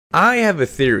I have a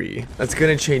theory that's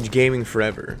gonna change gaming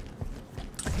forever.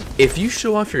 If you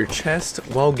show off your chest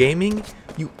while gaming,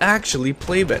 you actually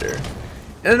play better.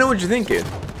 And I know what you're thinking.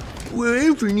 Well,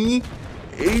 Anthony,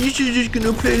 this is just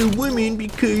gonna play to women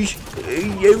because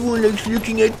everyone likes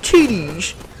looking at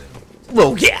titties.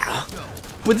 Well, yeah.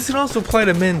 But this can also apply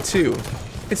to men too.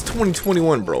 It's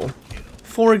 2021, bro.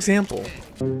 For example.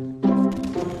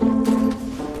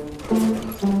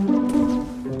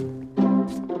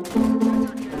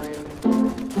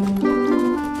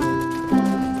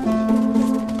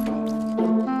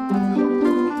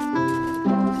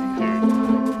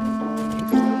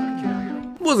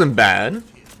 Wasn't bad,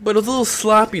 but it was a little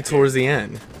sloppy towards the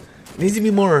end. It needs to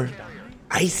be more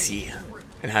icy.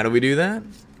 And how do we do that?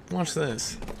 Watch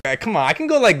this. Okay, come on, I can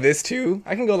go like this too.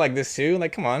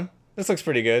 Like, come on. This looks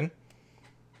pretty good.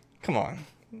 Come on.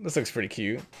 This looks pretty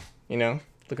cute. You know,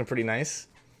 looking pretty nice.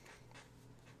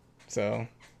 So...